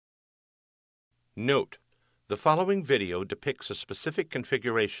Note: the following video depicts a specific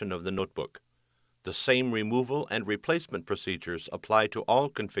configuration of the notebook. The same removal and replacement procedures apply to all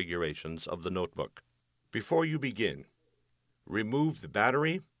configurations of the notebook. Before you begin, remove the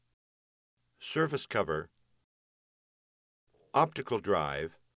battery, surface cover, optical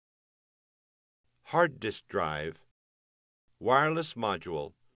drive, hard disk drive, wireless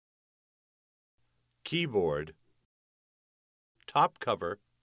module, keyboard, top cover,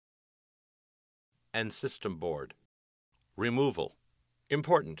 and system board. Removal.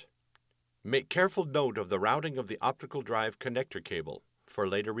 Important. Make careful note of the routing of the optical drive connector cable for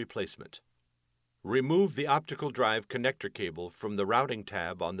later replacement. Remove the optical drive connector cable from the routing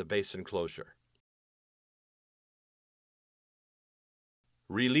tab on the base enclosure.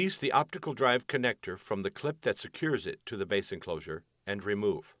 Release the optical drive connector from the clip that secures it to the base enclosure and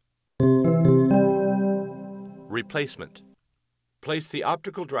remove. Replacement. Place the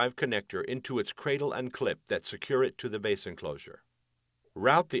optical drive connector into its cradle and clip that secure it to the base enclosure.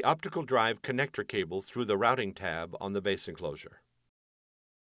 Route the optical drive connector cable through the routing tab on the base enclosure.